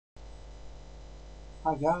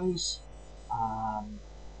Hi guys,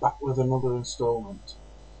 back with another instalment.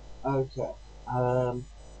 Okay, over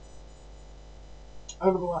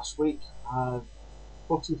the last week I've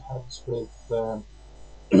butted heads with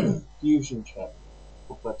Fusion Chip a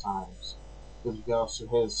couple of times with regards to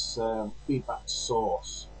his feedback to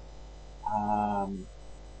source.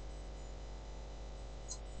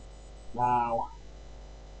 Now,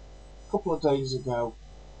 a couple of days ago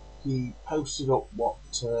he posted up what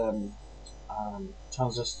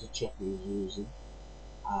transistor chip he was using,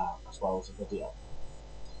 as well as a video.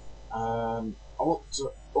 I looked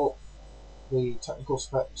up the technical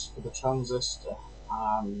specs for the transistor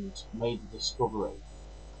and made a discovery.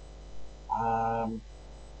 Now,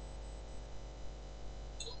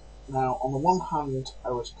 on the one hand,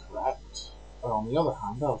 I was correct, but on the other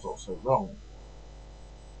hand, I was also wrong.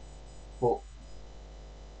 But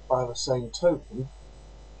by the same token,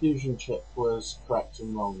 Fusion Chip was correct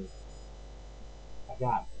and wrong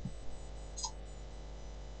again.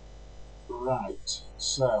 Right,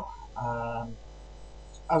 so,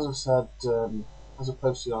 as I said, as I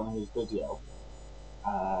posted on his video,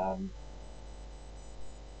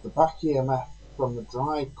 the back EMF from the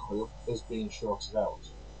drive coil is being shorted out.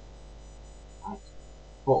 Right.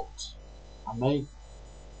 But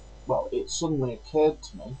it suddenly occurred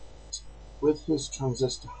to me, with his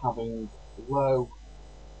transistor having low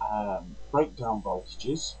breakdown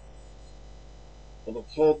voltages, it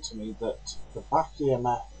occurred to me that the back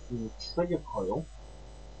EMF from the trigger coil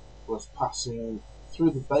was passing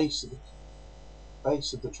through the base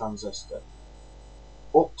of the transistor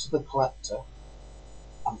up to the collector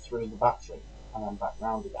and through the battery and then back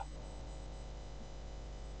round again.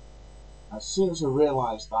 As soon as I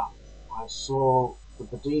realised that, I saw the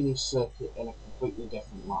Bedini circuit in a completely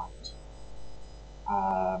different light.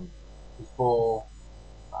 Before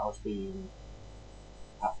I was being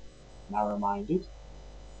narrow-minded,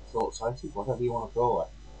 short-sighted, whatever you want to call it,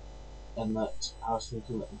 in that I was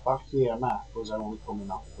thinking that the back EMF was only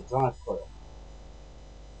coming off the drive coil.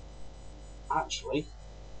 Actually,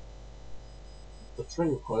 the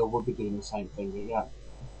trigger coil would be doing the same thing again.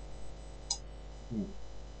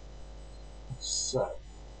 So,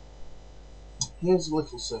 here's a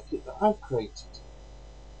little circuit that I've created.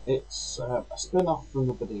 It's a spin-off from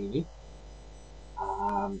the Bedini.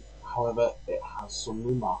 However, it has some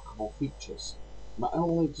remarkable features. Not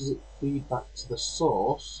only does it feed back to the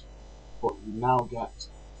source, but you now get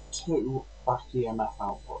two back EMF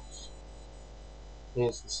outputs.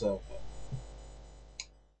 Here's the circuit.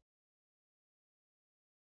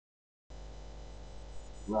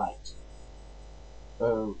 Right.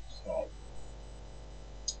 Okay.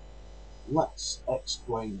 Let's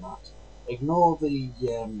explain that. Ignore the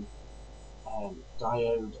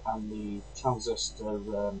diode and the transistor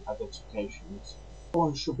identifications.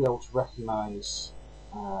 One should be able to recognise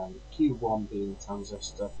Q1 being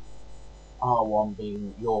transistor, R1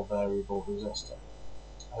 being your variable resistor.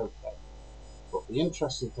 Okay, but the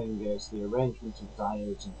interesting thing is the arrangement of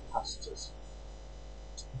diodes and capacitors.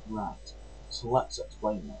 Right, so let's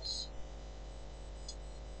explain this.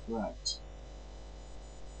 Right,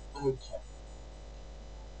 okay.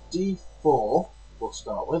 D4 we'll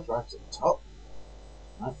start with right at the top.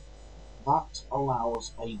 Right. That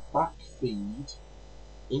allows a back feed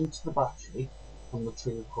into the battery from the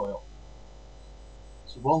trigger coil.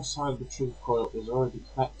 So one side of the trigger coil is already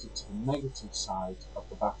connected to the negative side of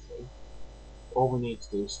the battery. All we need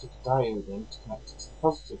to do is stick a diode in to connect it to the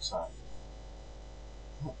positive side.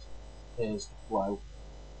 Right. Here's the flow.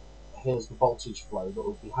 Here's the voltage flow that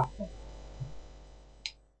will be happening.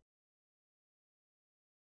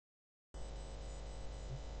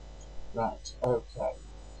 Right, okay.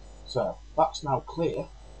 So that's now clear.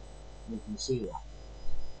 You can see that.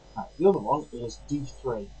 Right, the other one is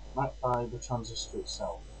D3, right by the transistor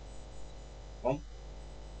itself. Okay.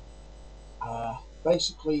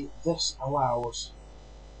 Basically, this allows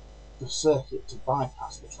the circuit to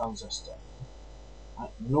bypass the transistor.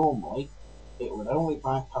 Right, normally, it would only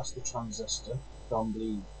bypass the transistor from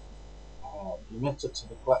the emitter to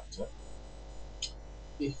the collector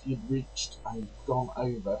if you'd reached and gone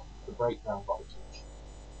over the breakdown voltage,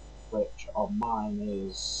 which on mine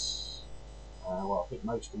is, well, I think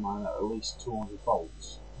most of mine are at least 200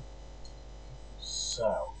 volts.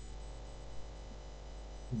 So,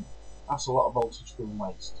 that's a lot of voltage being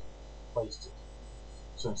wasted.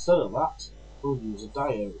 So instead of that, we'll use a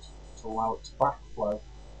diode to allow it to backflow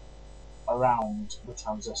around the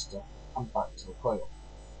transistor and back to the coil,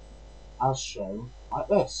 as shown like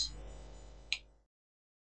this.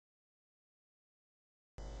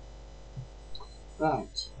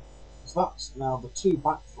 Right, so that's now the two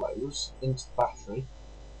backflows into the battery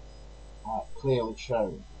clearly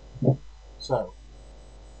shown. So,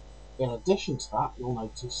 in addition to that, you'll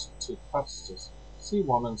notice two capacitors,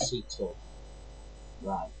 C1 and C2.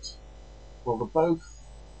 Right. Well, they're both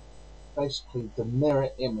basically the mirror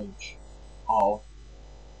image of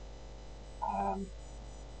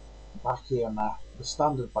back EMF, the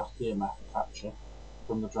standard back EMF capture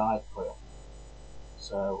from the drive coil.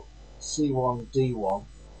 So C1D1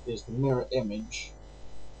 is the mirror image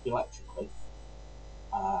electrically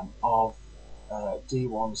of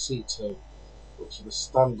D1C2, which is the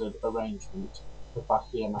standard arrangement for back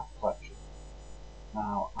EMF collection.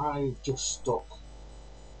 Now I've just stuck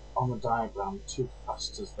on the diagram two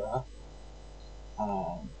capacitors there.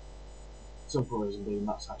 Simple reason being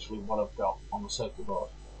that's actually what I've got on the circuit board.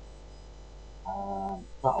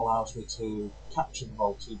 That allows me to capture the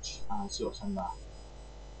voltage and see what's in there.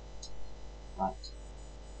 Right.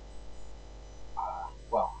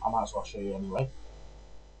 Well, I might as well show you anyway.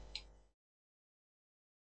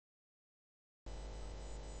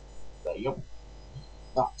 There you go.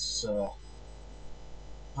 That's a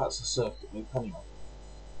circuit loop anyway.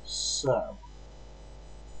 So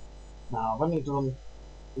now I've only done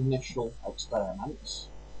initial experiments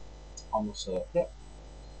on the circuit,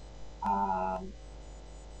 and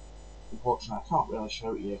unfortunately I can't really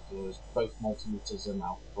show it you because both multimeters are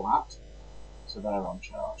now flat, so they're on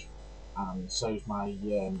charge, and so is my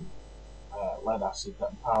lead acid that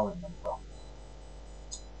I'm powering them from,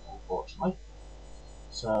 unfortunately.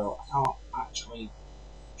 So I can't actually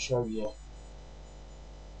show you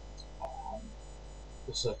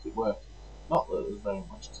the circuit working. Not that there's very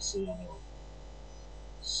much to see anyway.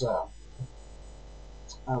 So,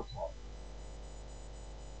 okay.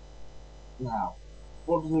 Now,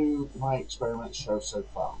 what do my experiments show so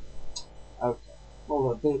far? Okay.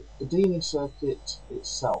 Well, the Bedini circuit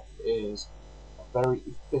itself is a very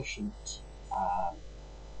efficient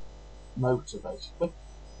motor, basically,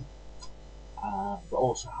 but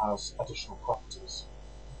also has additional properties,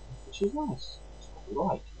 which is nice. That's what we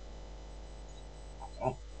like.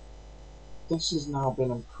 Okay. This has now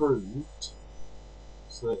been improved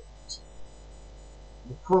so that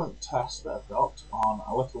the current test that I've got on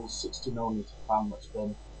a little 60mm fan that's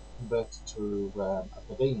been converted to a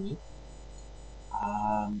Bedini,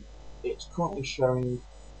 it's currently showing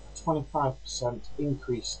a 25%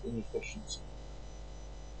 increase in efficiency.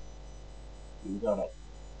 You got it.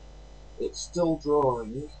 It's still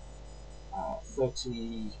drawing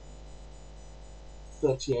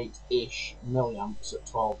 38-ish milliamps at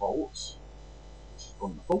 12 volts, which is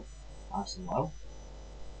wonderful, nice and low,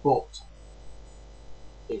 but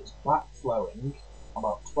it's backflowing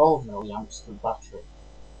about 12 milliamps to the battery.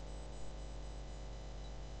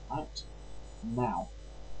 Right, now,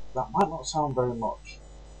 that might not sound very much,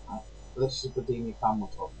 right? This is the Bedini fan we're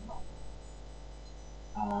talking about.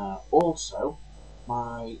 Also,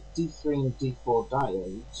 my D3 and D4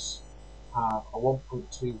 diodes have a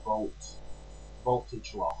 1.2 volt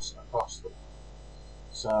voltage loss across them.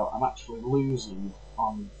 So I'm actually losing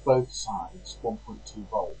on both sides 1.2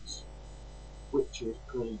 volts, which is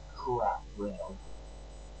pretty crap, really.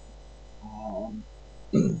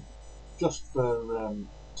 Just for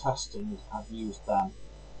testing, I've used them.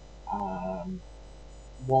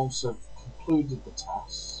 Once I've concluded the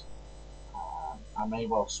tests, I may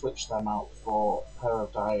well switch them out for a pair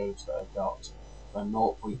of diodes that I've got for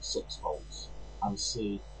 0.6 volts and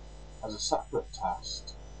see, as a separate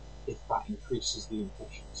test, if that increases the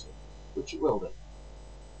efficiency, which it will do.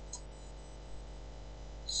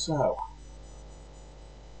 So,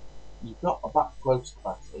 you've got a backflow to the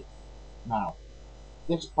battery. Now,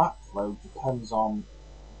 this backflow depends on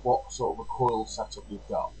what sort of a coil setup you've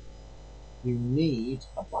got. You need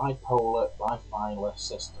a bipolar, bifilar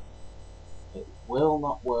system. It will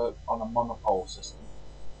not work on a monopole system.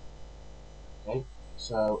 Okay,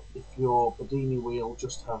 so if your Bedini wheel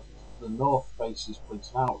just has the north faces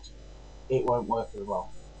pointing out, it won't work as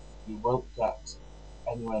well. You won't get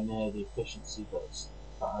anywhere near the efficiency that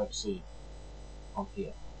I've seen on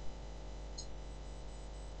here.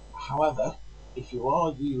 However, if you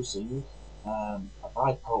are using a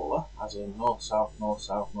bipolar, as in north-south,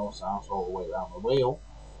 north-south, north-south all the way around the wheel,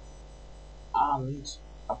 and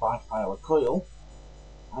a bifilar coil,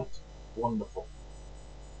 right, wonderful.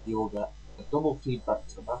 You will get a double feedback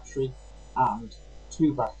to the battery and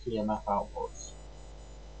two back EMF outputs,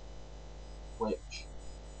 which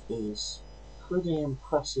is pretty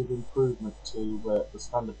impressive improvement to the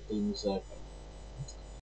standard Bedini circuit.